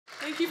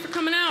you for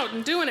coming out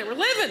and doing it. We're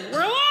living.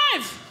 We're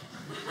alive.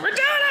 We're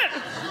doing it.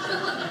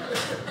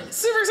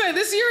 Super excited.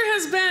 This year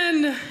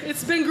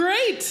it's been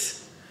great.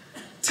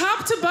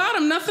 Top to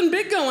bottom, nothing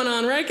big going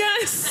on, right,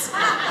 guys?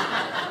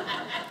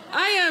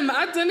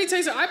 Let me tell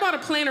you something. I bought a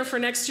planner for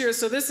next year,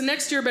 so this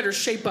next year better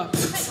shape up.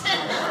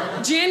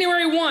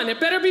 January 1, it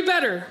better be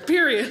better,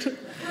 period.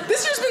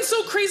 This year's been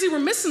so crazy, we're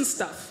missing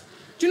stuff.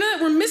 Do you know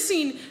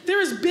that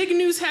there is big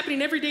news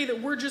happening every day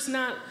that we're just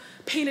not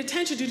paying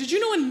attention to? Did you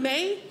know in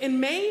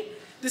May,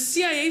 the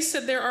CIA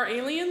said there are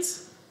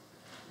aliens?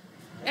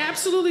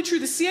 Absolutely true.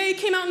 The CIA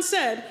came out and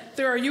said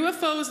there are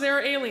UFOs, there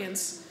are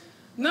aliens.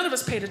 None of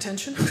us paid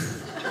attention.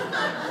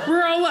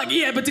 We're all like,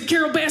 yeah, but did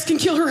Carol Baskin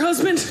kill her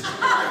husband?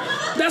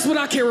 That's what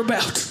I care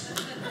about.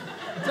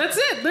 That's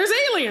it. There's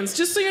aliens,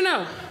 just so you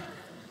know.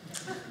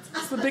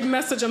 That's the big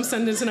message I'm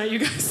sending tonight, you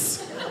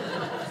guys.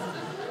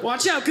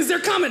 Watch out, because they're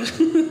coming. I'm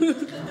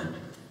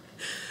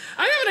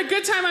having a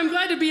good time. I'm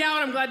glad to be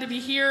out. I'm glad to be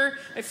here.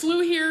 I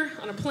flew here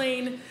on a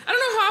plane. I don't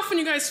know how often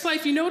you guys fly.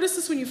 If you notice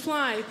this when you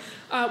fly,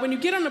 when you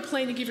get on a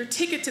plane, you give your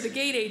ticket to the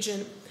gate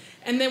agent.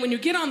 And then when you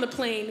get on the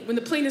plane, when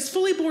the plane is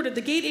fully boarded, the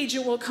gate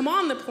agent will come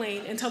on the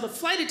plane and tell the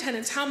flight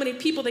attendants how many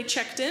people they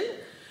checked in,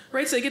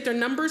 right? So they get their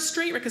numbers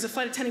straight, right? Because the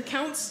flight attendant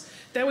counts.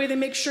 That way they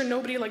make sure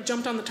nobody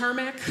jumped on the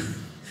tarmac,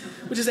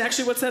 which is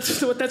actually what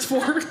that's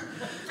for.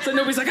 So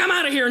nobody's like, I'm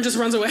out of here, and just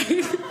runs away.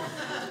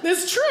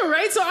 That's true,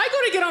 right? So I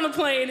go to get on the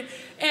plane,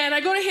 and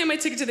I go to hand my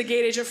ticket to the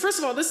gate agent. First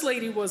of all, this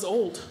lady was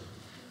old.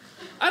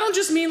 I don't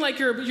just mean like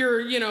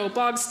your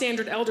bog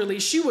standard elderly.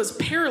 She was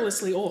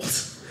perilously old.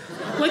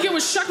 Like, it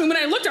was shocking. When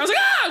I looked at her, I was like,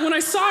 ah! When I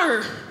saw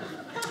her.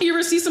 You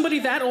ever see somebody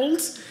that old?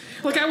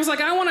 Like, I was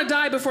like, I want to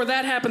die before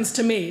that happens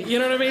to me. You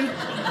know what I mean?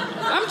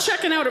 I'm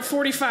checking out at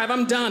 45.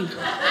 I'm done.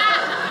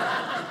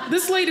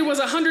 This lady was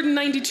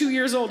 192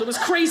 years old. It was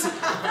crazy.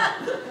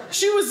 I'm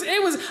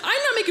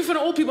not making fun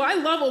of old people. I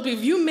love old people.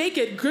 If you make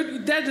it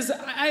good,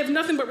 I have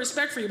nothing but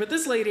respect for you. But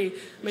this lady,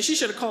 she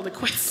should have called it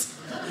quits.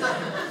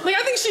 Like,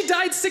 I think she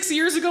died 6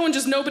 years ago and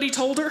just nobody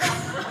told her.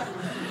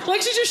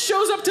 Like, she just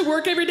shows up to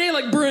work every day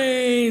like,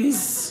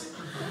 brains.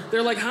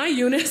 They're like, hi,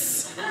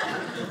 Eunice.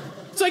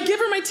 So I give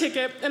her my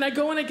ticket, and I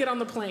go and I get on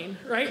the plane,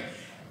 right?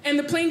 And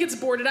the plane gets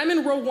boarded. I'm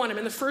in row 1. I'm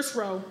in the first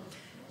row.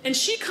 And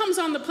she comes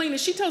on the plane,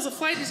 and she tells the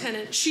flight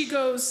attendant, she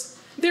goes,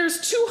 there's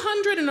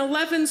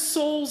 211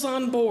 souls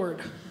on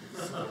board.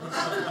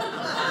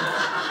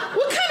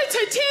 What kind of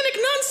Titanic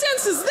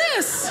nonsense is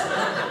this?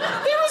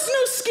 There was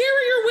no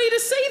scarier way to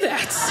say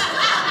that.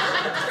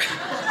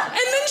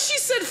 And then she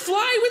said,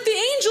 fly with the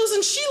angels,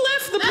 and she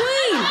left the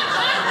plane.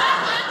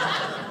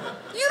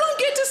 You don't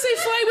get to say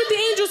fly with the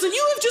angels, and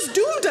you have just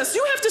doomed us.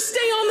 You have to stay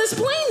on this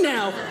plane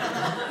now.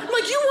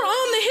 Like, you were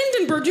on the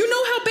Hindenburg. You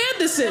know how bad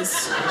this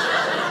is.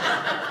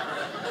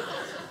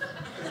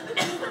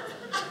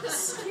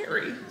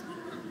 Scary.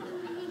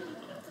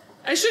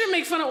 I shouldn't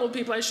make fun of old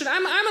people.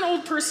 I'm an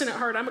old person at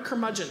heart. I'm a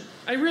curmudgeon.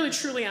 I really,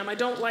 truly am. I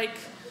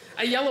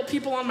yell at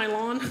people on my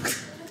lawn.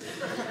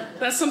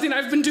 That's something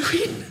I've been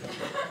doing.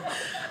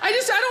 I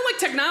don't like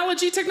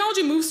technology.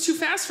 Technology moves too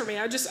fast for me.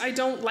 I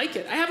don't like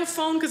it. I have a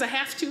phone because I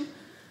have to,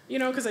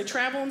 because I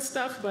travel and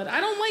stuff, but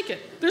I don't like it.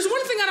 There's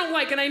one thing I don't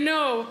like, and I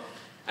know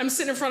I'm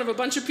sitting in front of a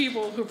bunch of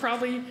people who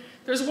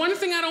there's one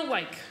thing I don't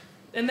like,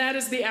 and that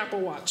is the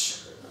Apple Watch.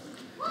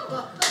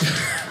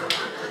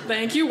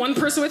 Thank you. One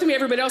person with me.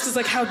 Everybody else is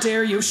like, how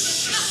dare you?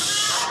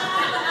 Shh.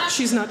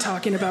 She's not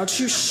talking about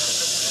you.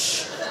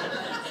 Shh.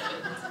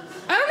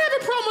 I don't have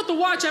a problem with the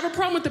watch. I have a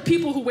problem with the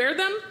people who wear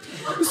them.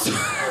 Have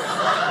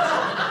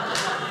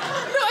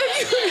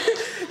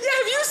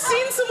you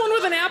seen someone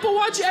with an Apple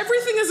Watch?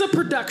 Everything is a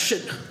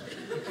production.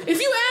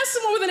 If you ask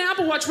someone with an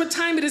Apple Watch what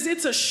time it is,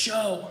 it's a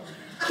show.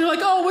 They're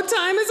like, oh, what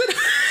time is it?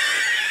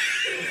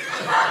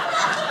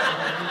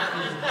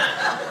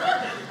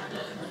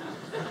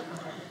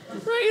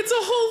 Right, it's a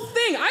whole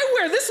thing. I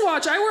wear this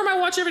watch. I wear my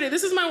watch every day.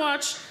 This is my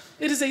watch.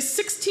 It is a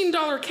 $16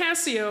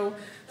 Casio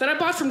that I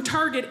bought from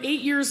Target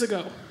 8 years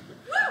ago.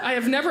 I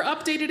have never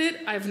updated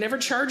it. I have never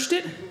charged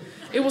it.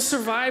 It will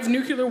survive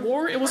nuclear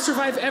war. It will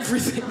survive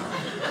everything.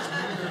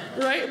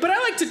 Right? But I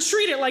like to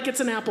treat it like it's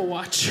an Apple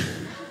Watch.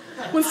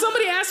 When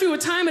somebody asks me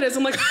what time it is,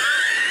 I'm like, Casio,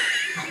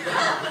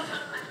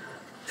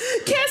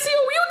 will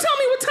you tell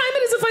me what time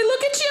it is if I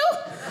look at you?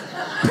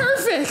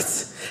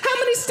 Perfect. How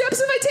many steps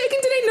have I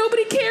taken today?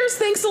 Nobody cares.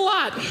 Thanks a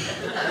lot.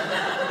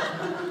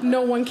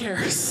 No one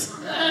cares.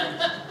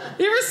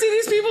 You ever see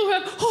these people who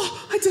have,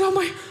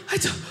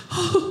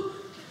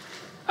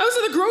 I was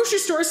at the grocery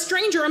store, a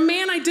stranger, a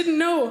man I didn't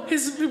know.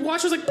 His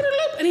watch was like,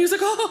 and he was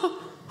like,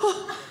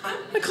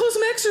 I closed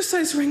my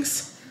exercise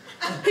rings.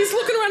 He's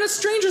looking around at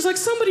strangers like,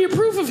 somebody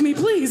approve of me,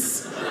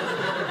 please.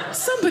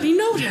 Somebody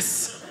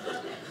notice.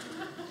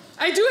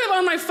 I do have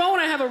on my phone,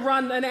 I have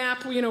an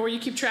app, where you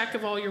keep track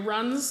of all your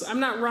runs. I'm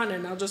not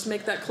running, I'll just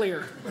make that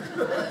clear.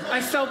 I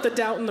felt the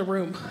doubt in the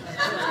room.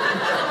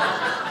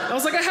 I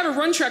was like, I have a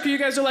run tracker. You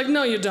guys are like,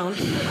 no, you don't.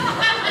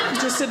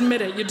 Just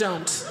admit it, you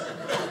don't.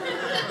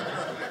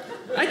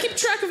 I keep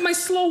track of my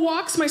slow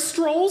walks, my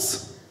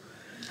strolls.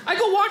 I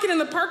go walking in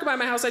the park by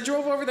my house. I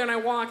drove over there and I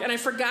walk, and I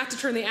forgot to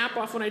turn the app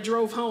off when I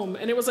drove home.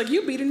 And it was like,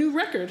 you beat a new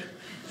record.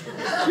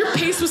 Your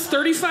pace was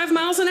 35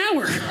 miles an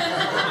hour.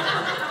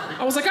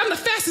 I was like, I'm the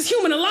fastest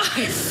human alive.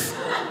 It's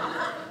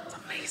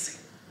amazing.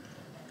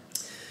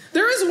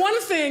 There is one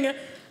thing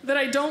that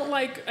I don't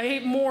like, I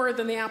hate more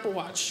than the Apple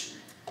Watch,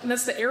 and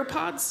that's the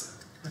AirPods.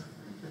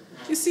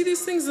 You see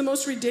these things, the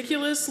most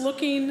ridiculous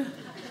looking.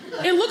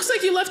 It looks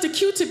like you left a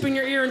Q-tip in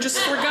your ear and just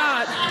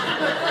forgot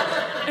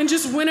and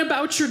just went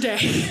about your day.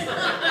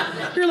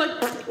 You're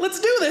like,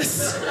 let's do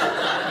this.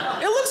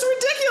 It looks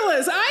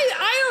ridiculous.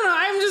 I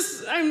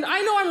don't know,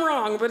 I know I'm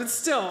wrong, but it's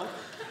still.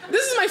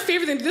 This is my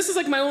favorite thing. This is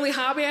like my only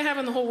hobby I have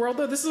in the whole world,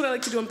 though. This is what I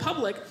like to do in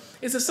public,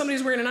 is if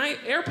somebody's wearing an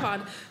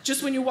AirPod,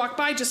 just when you walk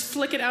by, just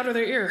flick it out of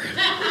their ear.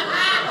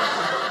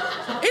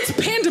 It's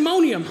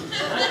pandemonium.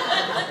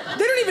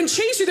 They don't even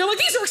chase you. They're like,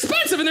 these are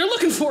expensive, and they're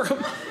looking for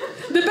them.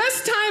 The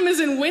best time is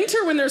in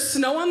winter when there's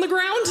snow on the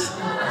ground.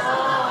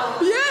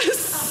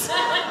 Yes.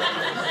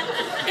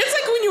 It's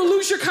like when you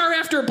lose your car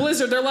after a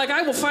blizzard. They're like,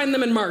 I will find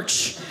them in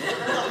March.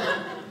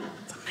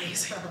 It's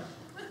amazing.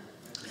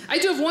 I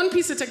do have one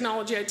piece of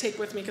technology I take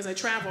with me because I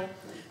travel.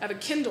 I have a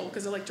Kindle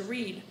because I like to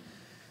read.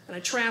 And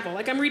I travel.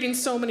 Like, I'm reading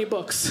so many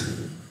books.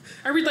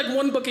 I read like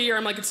one book a year.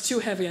 I'm like, it's too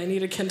heavy. I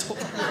need a Kindle.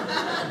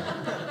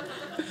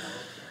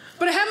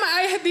 But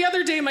I had the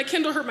other day, my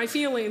Kindle hurt my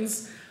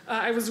feelings.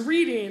 I was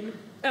reading,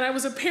 and I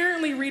was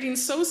apparently reading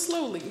so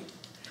slowly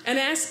and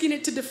asking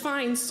it to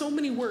define so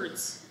many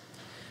words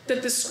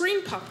that the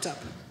screen popped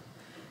up.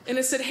 And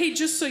it said, hey,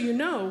 just so you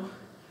know,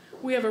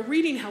 we have a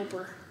reading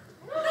helper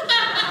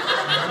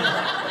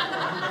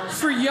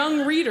for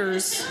young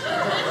readers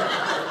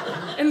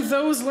and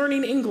those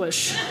learning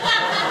English.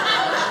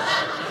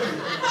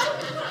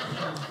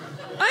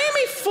 I am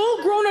a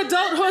full-grown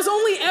adult who has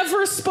only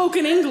ever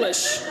spoken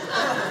English.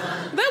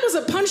 That was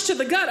a punch to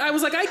the gut. I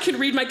was like, I could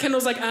read. My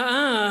Kindle's like,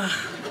 I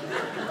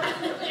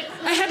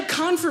had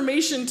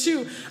confirmation,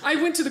 too. I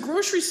went to the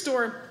grocery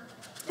store,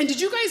 and did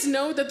you guys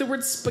know that the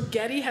word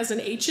spaghetti has an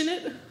H in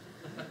it?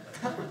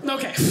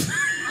 Okay.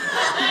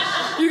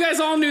 You guys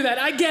all knew that.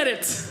 I get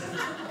it.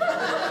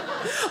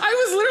 I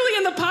was literally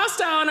in the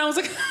pasta aisle, and I was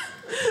like,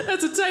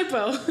 that's a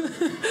typo.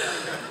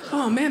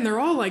 Oh, man, they're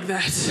all like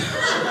that.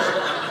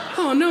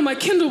 Oh, no, my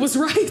Kindle was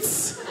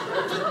right.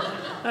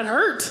 That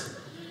hurt.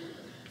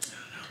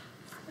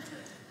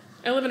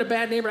 I live in a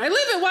bad neighborhood.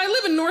 I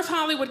live in North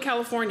Hollywood,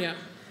 California.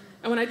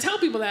 And when I tell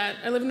people that,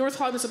 I live in North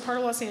Hollywood, it's a part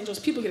of Los Angeles,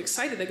 people get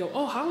excited. They go,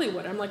 oh,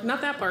 Hollywood. I'm like,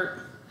 not that part.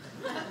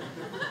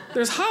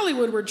 There's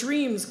Hollywood where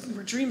dreams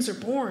are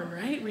born,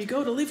 right? Where you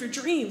go to live your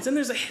dreams. And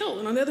there's a hill,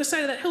 and on the other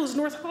side of that hill is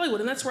North Hollywood,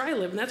 and that's where I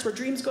live, and that's where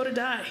dreams go to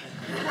die.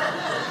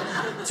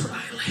 That's where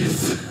I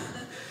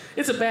live.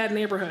 It's a bad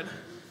neighborhood.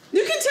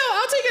 You can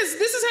tell,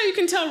 this is how you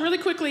can tell really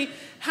quickly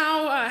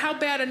how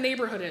bad a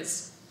neighborhood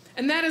is.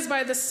 And that is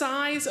by the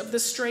size of the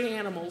stray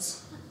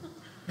animals.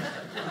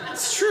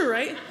 It's true,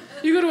 right?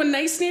 You go to a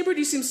nice neighborhood,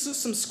 you see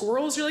some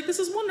squirrels, you're like, this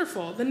is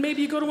wonderful. Then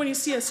maybe you go to when you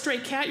see a stray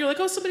cat, you're like,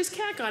 oh, somebody's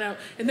cat got out.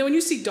 And then when you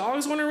see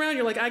dogs running around,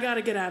 you're like, I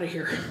gotta get out of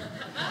here.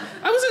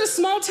 I was in a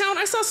small town,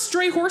 I saw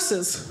stray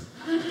horses.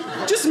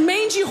 Just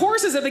mangy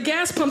horses at the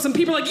gas pumps, and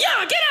people are like,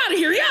 yeah, get out of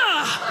here, yeah!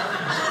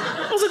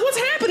 I was like, what's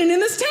happening in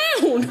this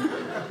town?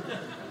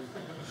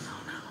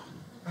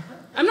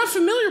 I'm not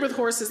familiar with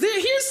horses.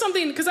 Here's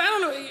something, because I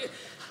don't know,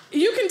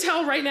 you can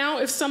tell right now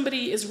if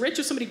somebody is rich,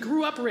 if somebody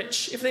grew up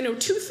rich, if they know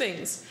two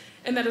things,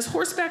 and that is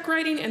horseback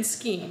riding and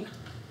skiing.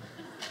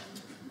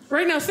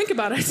 Right now, think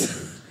about it.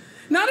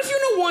 Not if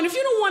you know one. If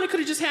you know one, it could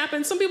have just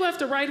happened. Some people have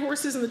to ride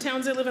horses in the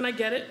towns they live in, I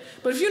get it.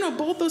 But if you know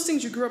both those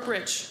things, you grew up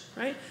rich,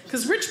 right?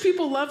 Because rich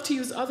people love to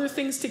use other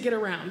things to get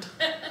around.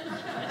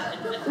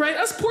 Right?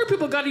 Us poor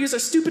people got to use our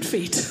stupid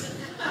feet.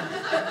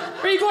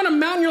 Right? You go on a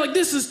mountain, you're like,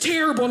 this is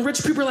terrible, and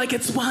rich people are like,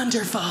 it's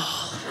wonderful.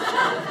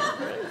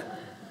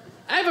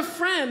 I have a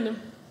friend,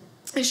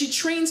 and she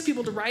trains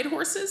people to ride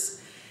horses.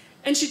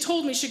 And she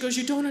told me, she goes,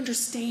 you don't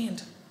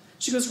understand.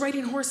 She goes,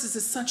 riding horses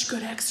is such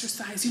good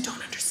exercise. You don't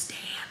understand.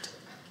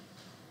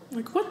 I'm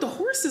like, what? The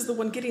horse is the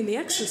one getting the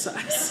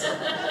exercise.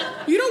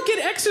 You don't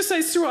get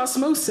exercise through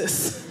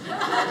osmosis.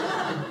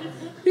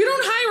 You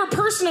don't hire a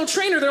personal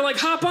trainer. They're like,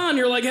 hop on.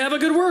 You're like, have a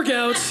good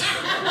workout.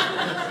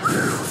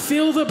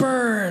 Feel the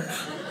burn.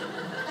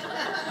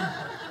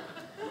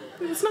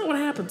 That's not what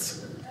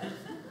happens.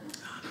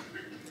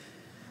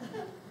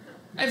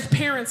 I have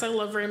parents I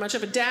love very much. I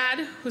have a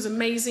dad who's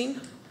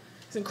amazing.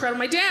 He's incredible.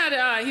 My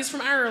dad, he's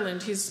from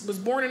Ireland. He was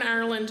born in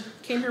Ireland,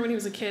 came here when he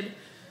was a kid.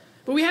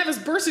 But we have his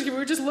birth certificate. We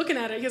were just looking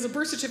at it. He has a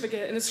birth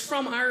certificate, and it's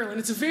from Ireland.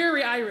 It's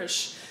very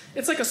Irish.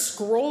 It's like a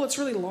scroll. It's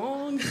really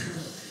long.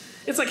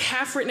 It's like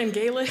half written in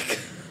Gaelic.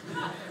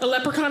 A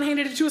leprechaun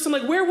handed it to us. I'm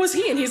like, where was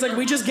he? And he's like,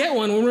 we just get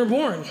one when we're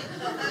born.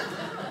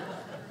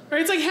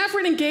 Right? It's like half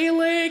written in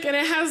Gaelic, and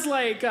it has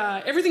like,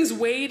 everything's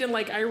weighed in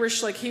like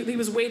Irish, like he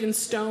was weighed in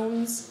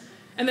stones.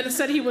 And then it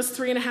said he was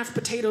 3.5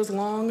 potatoes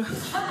long.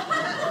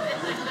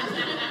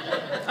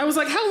 I was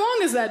like, how long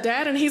is that,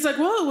 Dad? And he's like,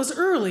 well, it was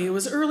early. It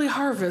was early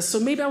harvest. So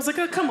maybe I was like,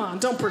 oh, come on,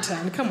 don't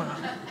pretend. Come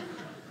on.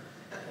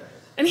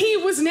 And he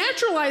was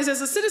naturalized as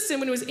a citizen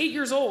when he was 8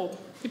 years old.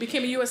 He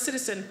became a U.S.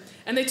 citizen.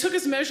 And they took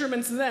his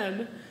measurements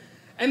then.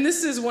 And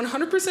this is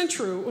 100%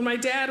 true. When my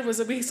dad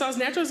he saw his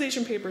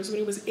naturalization papers when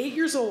he was 8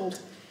 years old,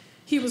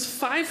 he was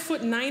 5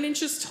 foot 9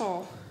 inches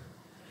tall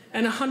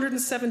and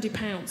 170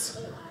 pounds.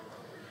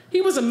 He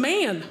was a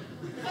man.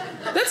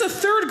 That's a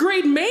third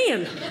grade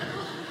man.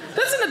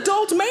 That's an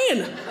adult man.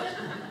 Then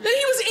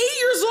he was 8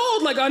 years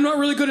old, like, I'm not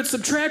really good at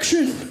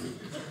subtraction.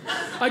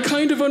 I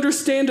kind of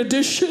understand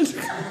addition.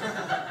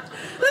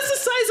 That's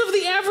the size of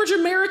the average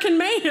American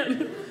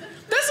man.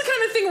 That's the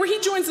kind of thing where he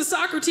joins the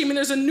soccer team and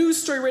there's a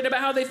news story right about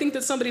how they think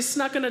that somebody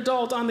snuck an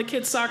adult on the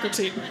kid's soccer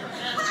team.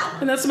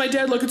 And that's my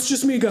dad, look, it's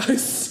just me,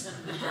 guys.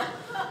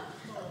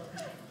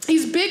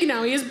 He's big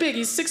now, he is big.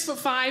 He's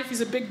 6'5", he's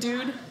a big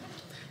dude.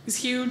 He's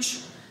huge.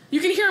 You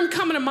can hear him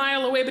coming a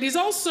mile away, but he's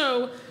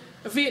also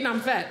a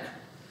Vietnam vet.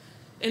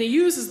 And he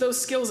uses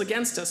those skills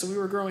against us when we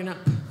were growing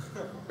up.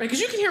 Right? Because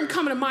you can hear him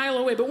coming a mile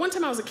away, but one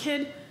time I was a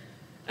kid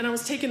and I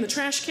was taking the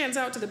trash cans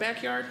out to the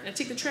backyard, and I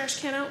take the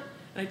trash can out,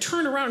 and I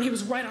turned around and he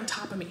was right on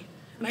top of me.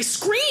 And I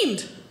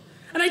screamed.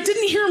 And I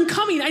didn't hear him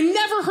coming. I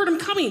never heard him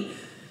coming.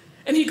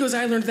 And he goes,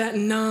 I learned that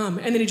in Nam.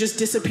 And then he just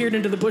disappeared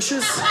into the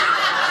bushes.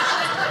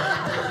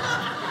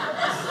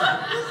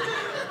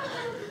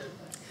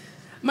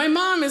 My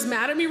mom is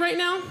mad at me right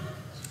now.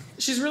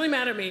 She's really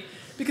mad at me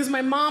because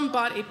my mom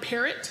bought a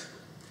parrot.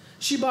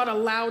 She bought a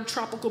loud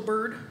tropical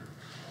bird.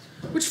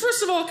 Which,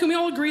 first of all, can we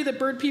all agree that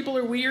bird people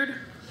are weird?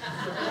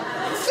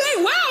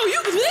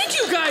 Thank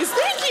you guys,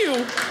 thank you.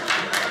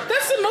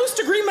 That's the most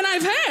agreement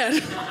I've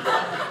had.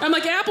 I'm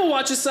like, Apple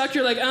Watches suck.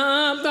 You're like,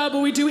 but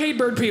we do hate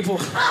bird people.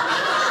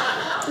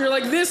 You're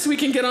like, this we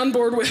can get on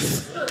board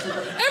with.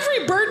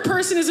 Every bird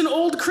person is an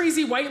old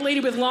crazy white lady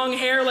with long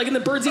hair, like, and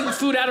the bird's eating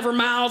food out of her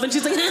mouth, and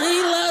she's like,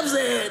 he loves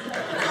it.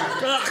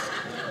 Ugh.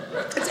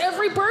 It's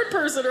every bird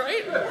person,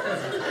 right?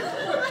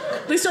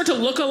 They start to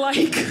look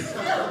alike.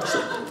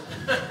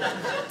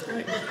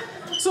 Right.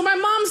 So my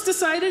mom's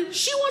decided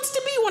she wants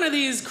to be one of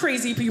these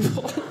crazy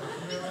people.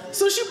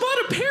 So she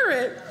bought a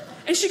parrot,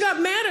 and she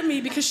got mad at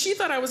me because she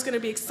thought I was going to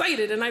be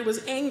excited, and I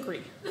was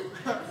angry.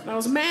 And I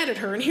was mad at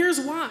her, and here's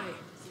why.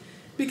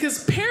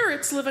 Because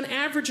parrots live an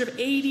average of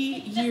 80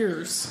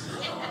 years.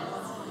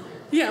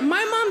 Yeah,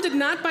 my mom did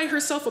not buy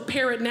herself a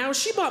parrot now.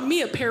 She bought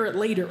me a parrot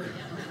later.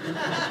 And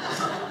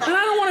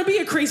I don't want to be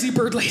a crazy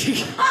bird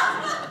lady.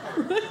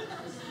 Right?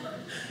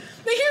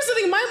 Now here's the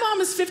thing, my mom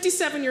is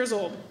 57 years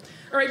old.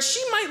 All right, she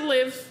might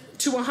live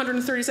to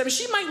 137.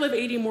 She might live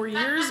 80 more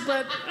years,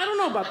 but I don't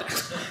know about that.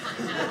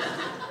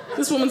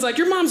 This woman's like,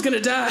 your mom's gonna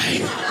die.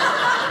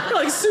 You're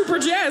like super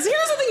jazzed.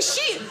 Here's the thing,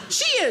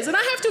 she is, and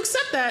I have to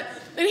accept that.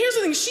 And here's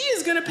the thing, she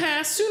is gonna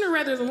pass sooner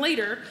rather than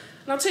later.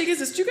 And I'll tell you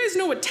this, do you guys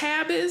know what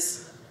Tab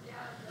is?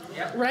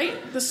 Yeah.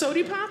 Right? The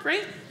soda pop,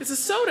 right? It's a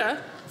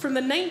soda from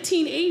the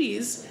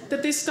 1980s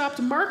that they stopped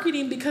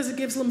marketing because it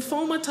gives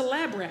lymphoma to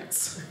lab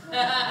rats.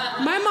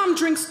 My mom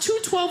drinks 2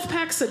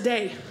 12-packs a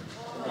day.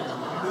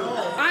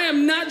 I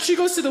am not, she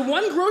goes to the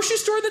one grocery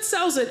store that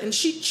sells it and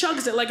she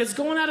chugs it like it's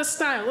going out of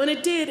style, and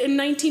it did in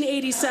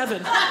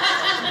 1987.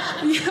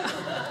 Yeah.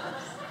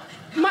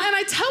 And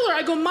I tell her,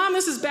 I go, Mom,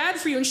 this is bad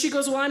for you, and she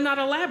goes, well, I'm not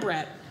a lab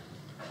rat.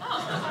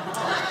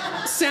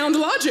 Sound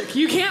logic.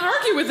 You can't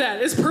argue with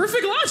that. It's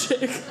perfect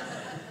logic.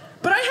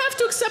 But I have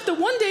to accept that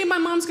one day my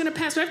mom's gonna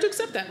pass. I have to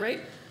accept that,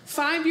 right?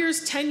 5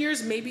 years, 10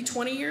 years, maybe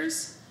 20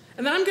 years.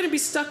 And then I'm gonna be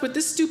stuck with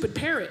this stupid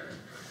parrot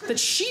that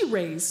she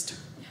raised.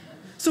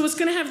 So it's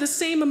gonna have the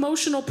same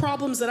emotional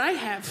problems that I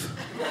have.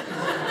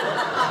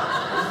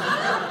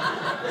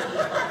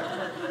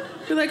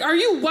 You're like, are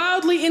you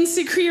wildly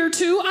insecure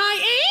too?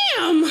 I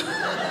am.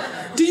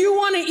 Do you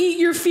wanna eat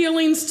your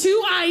feelings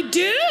too? I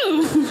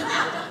do.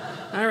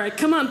 All right,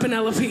 come on,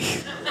 Penelope.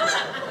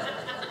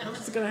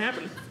 What's gonna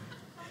happen?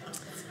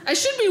 I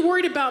should be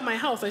worried about my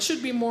health. We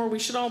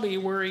should all be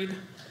worried.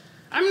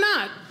 I'm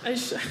not. I'm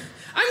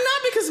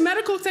not, because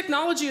medical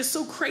technology is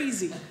so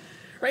crazy.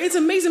 Right? It's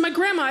amazing. My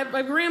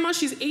grandma,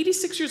 she's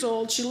 86 years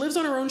old. She lives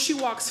on her own. She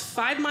walks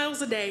 5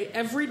 miles a day,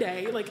 every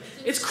day. Like,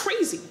 it's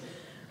crazy.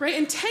 Right?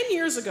 And 10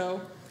 years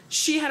ago,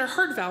 she had her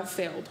heart valve,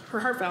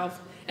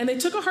 and they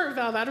took a heart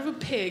valve out of a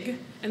pig,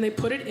 and they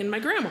put it in my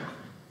grandma.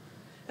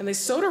 And they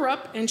sewed her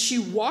up, and she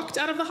walked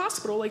out of the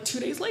hospital like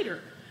 2 days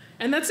later.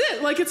 And that's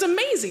it. Like, it's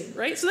amazing,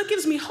 right? So that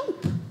gives me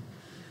hope,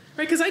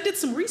 right? Because I did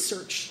some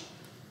research,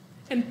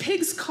 and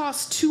pigs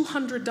cost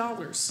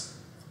 $200.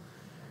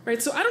 Right,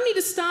 so I don't need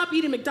to stop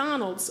eating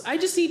McDonald's. I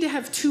just need to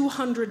have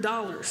 $200.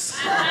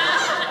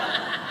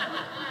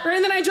 Right,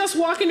 and then I just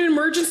walk into an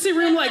emergency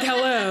room like,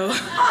 hello.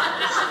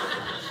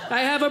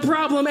 I have a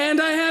problem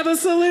and I have a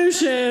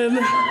solution.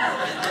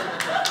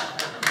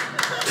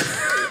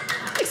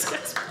 Thanks,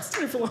 guys.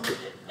 Stay for long.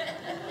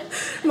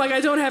 I'm like,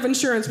 I don't have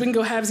insurance. We can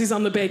go halvesies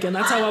on the bacon.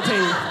 That's how I'll pay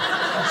you.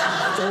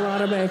 It's a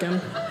lot of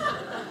bacon.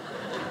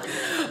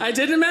 I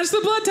didn't match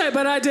the blood type,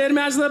 but I did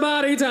match the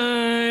body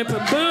type.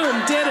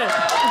 Boom, did it.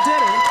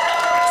 Did it.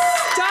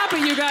 Stop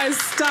it, you guys,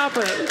 stop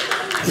it.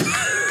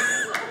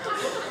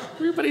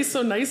 Everybody's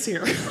so nice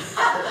here.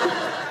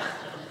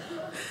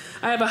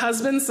 I have a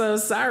husband, so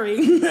sorry.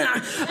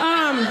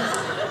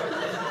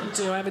 I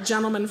do. I have a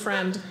gentleman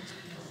friend.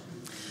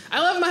 I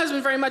love my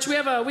husband very much.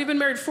 We've been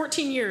married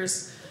 14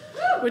 years,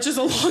 which is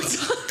a long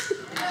time.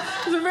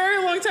 It's a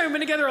very long time. We've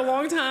been together a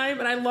long time,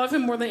 and I love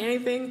him more than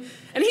anything.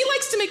 And he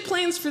likes to make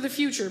plans for the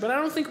future, but I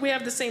don't think we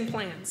have the same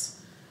plans,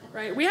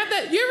 right? We have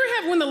that. You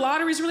ever have when the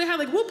lottery's really high?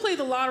 Like, we'll play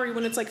the lottery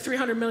when it's like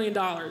 $300 million,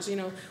 you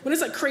know? When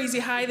it's like crazy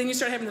high, then you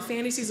start having the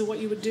fantasies of what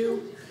you would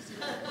do,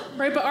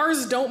 right? But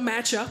ours don't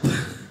match up.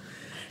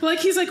 Like,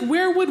 he's like,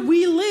 where would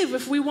we live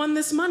if we won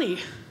this money?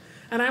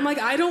 And I'm like,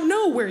 I don't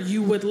know where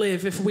you would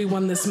live if we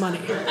won this money.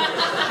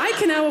 I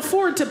can now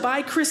afford to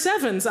buy Chris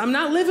Evans. I'm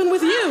not living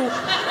with you.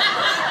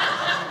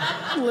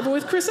 I'm living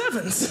with Chris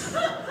Evans.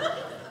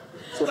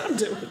 That's what I'm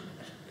doing.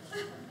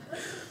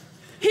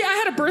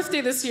 I had a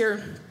birthday this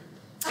year,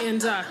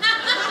 and I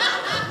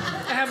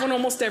have one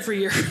almost every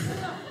year.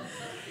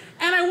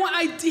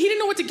 And he didn't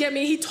know what to get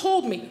me. He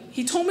told me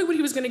what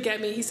he was going to get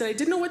me. He said, I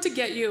didn't know what to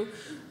get you.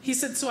 He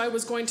said, so I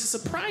was going to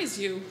surprise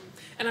you,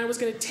 and I was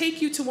going to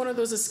take you to one of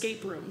those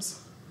escape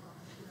rooms.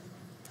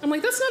 I'm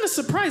like, that's not a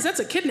surprise, that's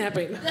a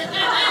kidnapping.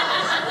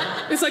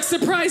 It's like,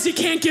 surprise, you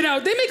can't get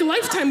out. They make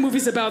Lifetime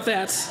movies about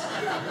that.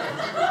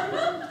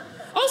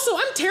 Also,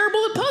 I'm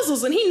terrible at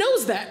puzzles, and he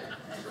knows that.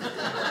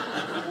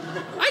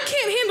 I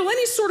can't handle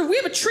any sort of, we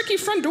have a tricky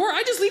front door.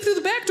 I just leave through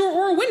the back door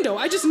or a window.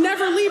 I just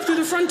never leave through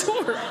the front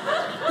door.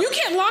 You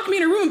can't lock me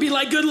in a room and be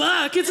like, good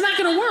luck. It's not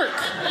gonna work.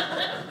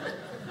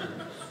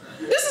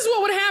 This is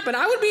what would happen.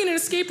 I would be in an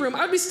escape room.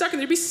 I would be stuck in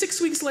there. It'd be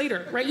 6 weeks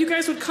later, right? You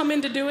guys would come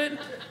in to do it.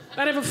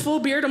 I'd have a full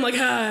beard. I'm like,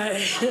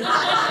 hi.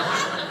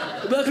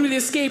 Welcome to the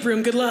escape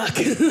room. Good luck.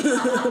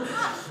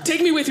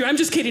 Take me with you. I'm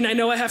just kidding. I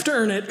know I have to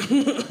earn it.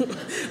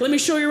 Let me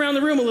show you around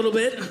the room a little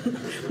bit.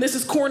 This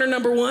is corner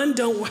number 1.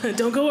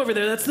 Don't go over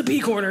there. That's the pee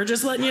corner.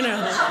 Just letting you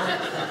know.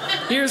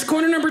 Here's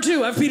corner number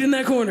 2. I've peed in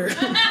that corner.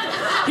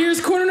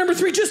 Here's corner number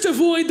 3. Just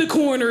avoid the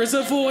corners.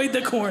 Avoid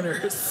the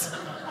corners.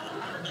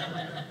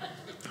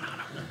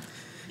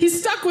 He's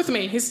stuck with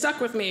me. He's stuck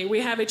with me. We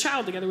have a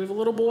child together. We have a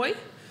little boy.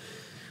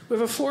 We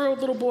have a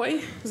 4-year-old little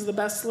boy. He's the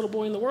best little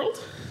boy in the world.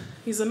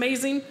 He's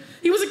amazing.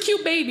 He was a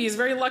cute baby. He's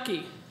very lucky.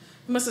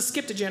 He must have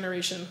skipped a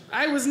generation.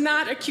 I was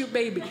not a cute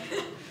baby.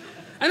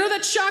 I know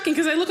that's shocking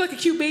because I look like a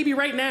cute baby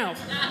right now.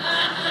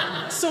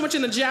 So much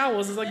in the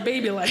jowls. It's like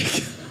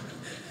baby-like.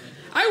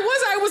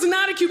 I was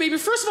not a cute baby.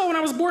 First of all, when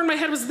I was born, my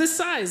head was this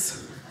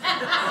size.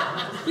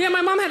 Yeah,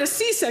 my mom had a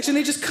C-section.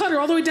 They just cut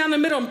her all the way down the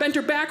middle and bent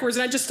her backwards,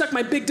 and I just stuck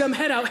my big dumb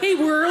head out. Hey,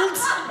 world!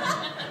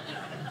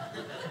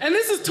 And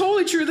this is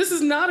totally true. This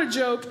is not a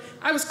joke.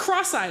 I was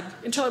cross-eyed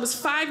until I was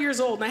 5 years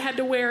old, and I had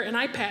to wear an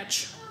eye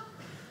patch.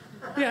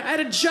 Yeah, I had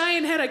a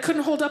giant head I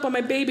couldn't hold up on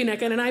my baby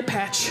neck and an eye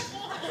patch.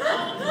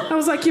 I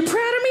was like, you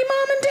proud of me,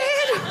 Mom and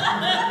Dad?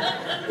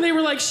 And they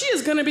were like, she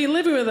is going to be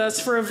living with us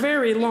for a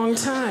very long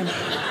time.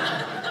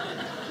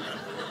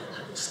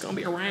 She's going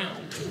to be around.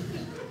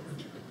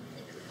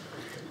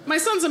 My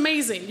son's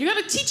amazing. You got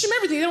to teach him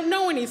everything. They don't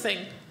know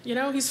anything. You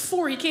know, he's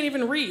 4. He can't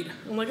even read.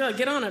 I'm like, oh,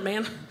 get on it,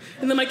 man.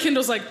 And then my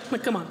Kindle's like,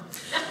 come on.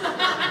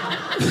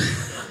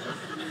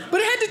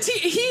 But I had to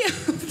teach.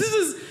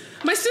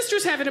 My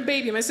sister's having a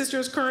baby. My sister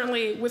is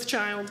currently with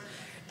child.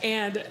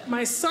 And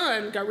my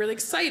son got really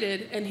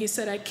excited. And he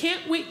said, I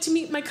can't wait to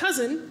meet my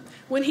cousin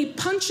when he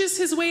punches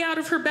his way out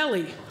of her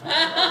belly.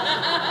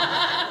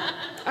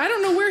 I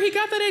don't know where he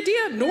got that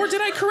idea, nor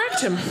did I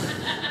correct him.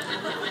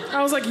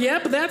 I was like,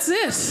 yep, that's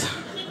it.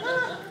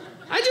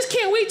 I just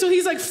can't wait till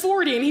he's like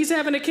 40 and he's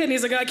having a kid and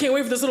he's like, I can't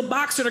wait for this little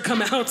boxer to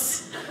come out.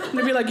 And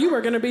I'd be like, you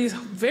are going to be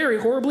very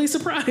horribly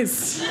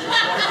surprised.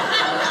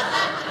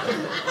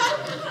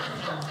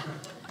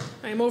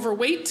 I am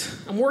overweight.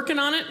 I'm working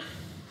on it.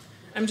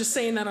 I'm just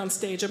saying that on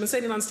stage. I've been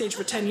saying it on stage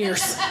for 10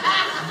 years.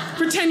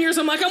 For 10 years,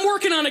 I'm like, I'm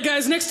working on it,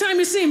 guys. Next time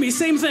you see me,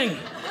 same thing.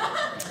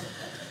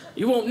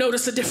 You won't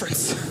notice a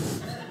difference.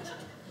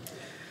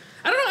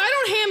 I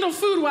don't handle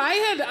food well.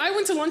 I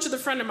went to lunch with a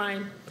friend of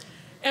mine,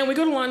 and we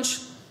go to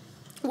lunch,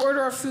 we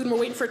order our food, and we're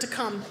waiting for it to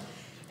come.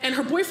 And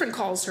her boyfriend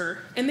calls her,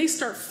 and they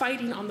start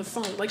fighting on the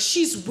phone. Like,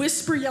 she's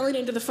whisper yelling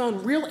into the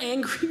phone, real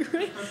angry,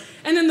 right?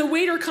 And then the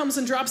waiter comes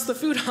and drops the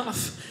food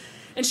off.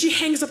 And she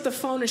hangs up the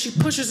phone, and she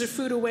pushes her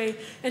food away.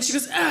 And she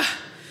goes,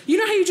 you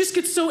know how you just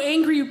get so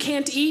angry you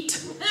can't eat?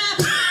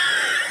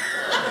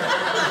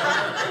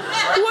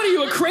 What, are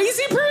you a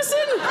crazy person?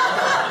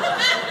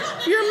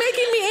 You're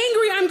making me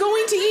angry. I'm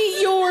going to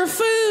eat your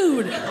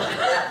food.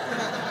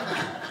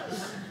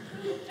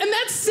 And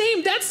that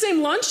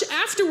same lunch,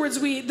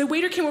 afterwards, the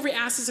waiter came over and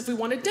asked us if we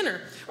wanted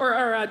dinner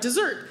or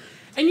dessert.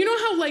 And you know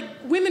how, like,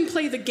 women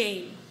play the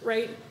game,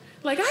 right?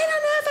 Like, I don't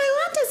know if I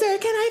want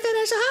dessert. Can I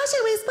finish? How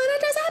should we split a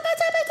dessert?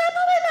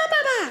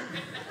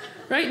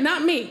 Right?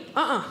 Not me.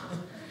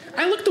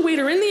 I looked the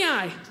waiter in the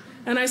eye,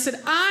 and I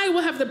said, I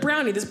will have the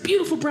brownie, this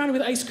beautiful brownie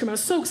with ice cream. I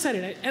was so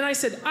excited. And I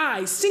said,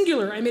 I,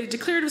 singular. I made a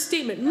declarative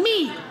statement.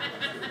 Me.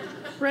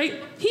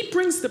 Right? He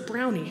brings the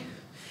brownie.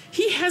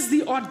 He has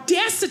the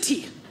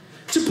audacity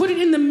to put it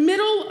in the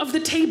middle of the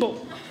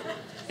table.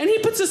 And he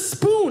puts a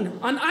spoon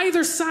on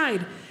either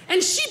side.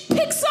 And she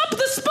picks up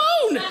the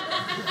spoon.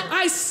 I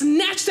I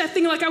snatched that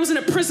thing like I was in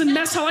a prison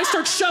mess hall. I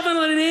start shoving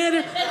it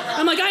in.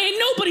 I'm like, I ain't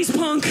nobody's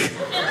punk.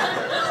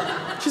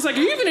 She's like,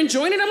 are you even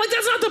enjoying it? I'm like,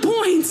 that's not the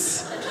point.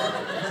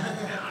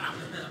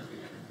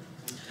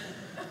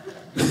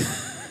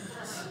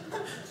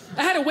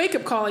 I had a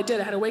wake-up call. I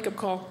had a wake-up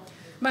call.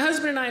 My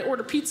husband and I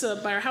order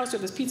pizza by our house. We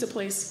have this pizza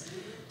place.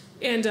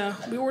 And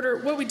we order,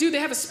 what we do, they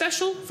have a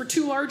special for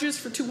 2 larges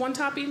for 2 one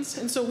toppings.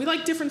 And so we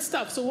like different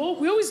stuff. So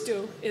what we always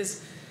do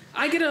is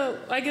I get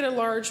a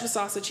large with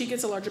sausage. He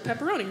gets a large of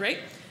pepperoni, right?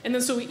 And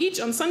then so we each,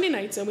 on Sunday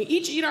nights, and we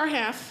each eat our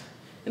half.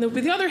 And then we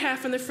put the other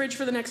half in the fridge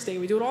for the next day.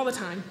 We do it all the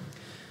time.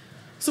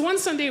 So one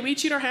Sunday, we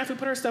each eat our half. We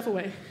put our stuff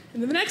away.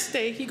 And then the next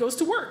day, he goes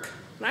to work.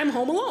 And I'm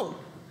home alone.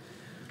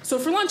 So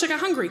for lunch, I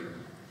got hungry.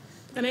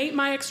 And I ate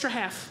my extra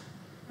half,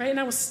 right? And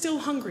I was still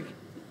hungry.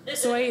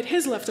 So I ate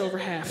his leftover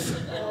half.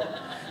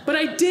 But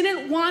I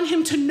didn't want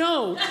him to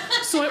know.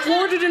 So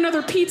I ordered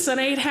another pizza and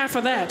I ate half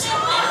of that.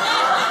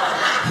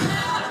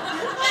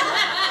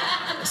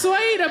 So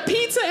I ate a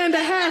pizza and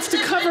a half to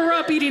cover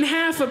up eating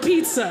half a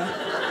pizza.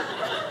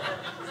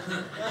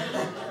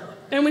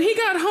 And when he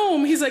got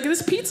home, he's like,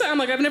 this pizza? I'm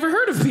like, I've never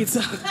heard of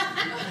pizza.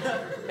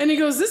 And he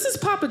goes, this is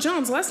Papa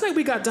John's. Last night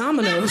we got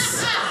Domino's.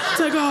 It's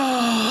like,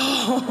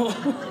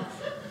 oh.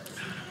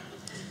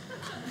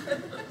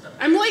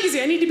 I'm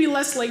lazy. I need to be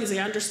less lazy.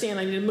 I understand.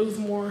 I need to move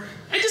more.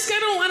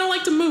 I don't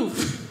like to move.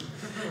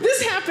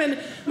 This happened.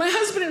 My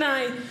husband and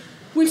I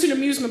went to an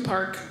amusement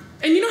park.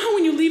 And you know how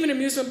when you leave an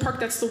amusement park,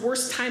 that's the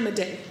worst time of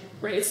day,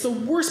 right? It's the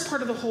worst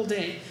part of the whole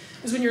day.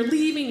 Is when you're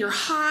leaving, you're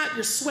hot,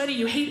 you're sweaty,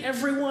 you hate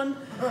everyone,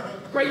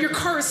 right? Your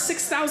car is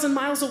 6,000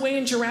 miles away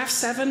in Giraffe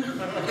 7. Right?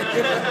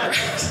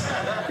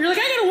 You're like,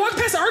 I gotta walk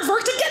past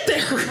Aardvark to get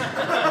there.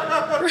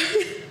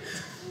 Right?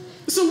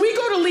 So we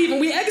go to leave and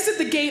we exit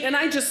the gate and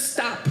I just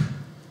stop.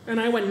 And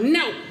I went,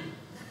 no.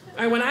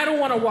 I went, I don't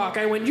want to walk.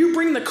 I went, you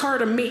bring the car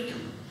to me.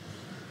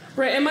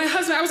 Right? And my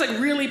husband, I was like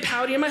really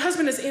pouty. And my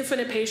husband has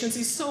infinite patience.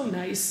 He's so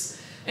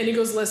nice. And he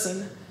goes,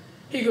 listen.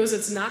 He goes,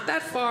 it's not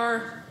that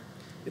far.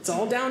 It's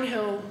all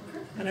downhill.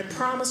 And I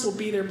promise we'll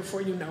be there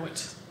before you know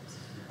it.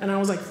 And I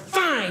was like,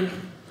 fine.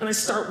 And I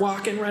start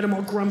walking, right? I'm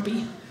all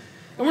grumpy.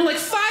 And we're like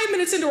 5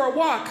 minutes into our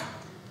walk.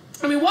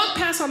 And we walk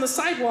past on the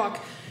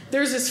sidewalk.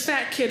 There's this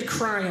fat kid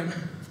crying.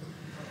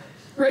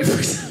 Right?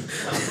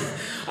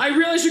 I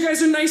realize you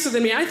guys are nicer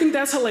than me. I think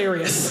that's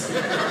hilarious.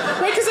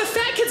 Right? Because a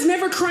fat kid's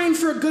never crying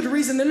for a good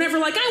reason. They're never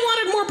like, I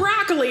wanted more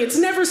broccoli. It's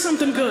never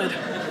something good.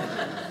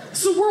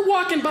 So we're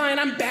walking by and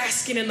I'm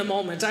basking in the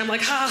moment. I'm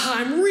like, ha ha,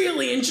 I'm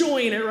really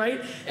enjoying it, right?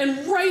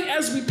 And right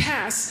as we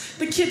pass,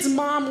 the kid's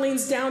mom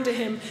leans down to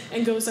him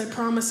and goes, I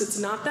promise it's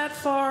not that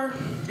far.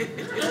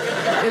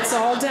 It's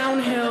all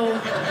downhill.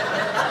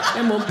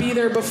 And we'll be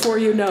there before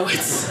you know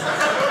it.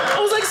 I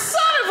was like,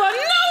 son of a,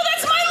 no,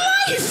 that's my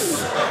life.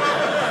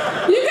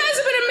 You guys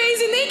have been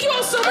amazing. Thank you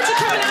all so much for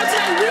coming out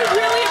tonight. We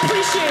really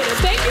appreciate it.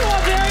 Thank you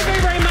all very,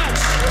 very, very much.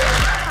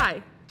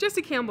 Hi,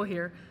 Jessi Campbell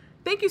here.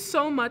 Thank you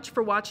so much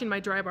for watching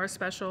my Dry Bar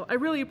special. I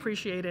really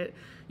appreciate it.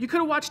 You could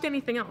have watched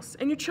anything else,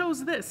 and you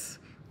chose this.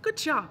 Good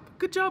job.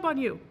 Good job on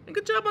you. And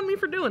good job on me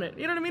for doing it.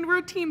 You know what I mean? We're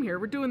a team here.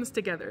 We're doing this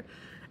together.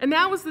 And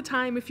now is the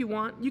time, if you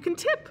want, you can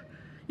tip.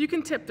 You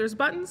can tip. There's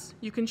buttons.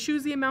 You can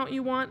choose the amount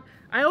you want.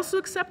 I also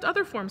accept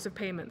other forms of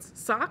payments.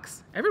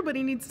 Socks.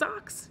 Everybody needs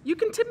socks. You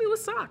can tip me with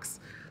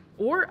socks.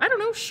 Or, I don't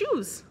know,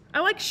 shoes.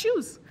 I like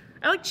shoes.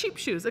 I like cheap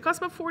shoes. They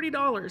cost about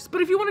 $40. But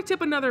if you want to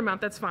tip another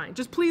amount, that's fine.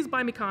 Just please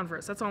buy me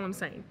Converse. That's all I'm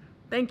saying.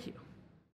 Thank you.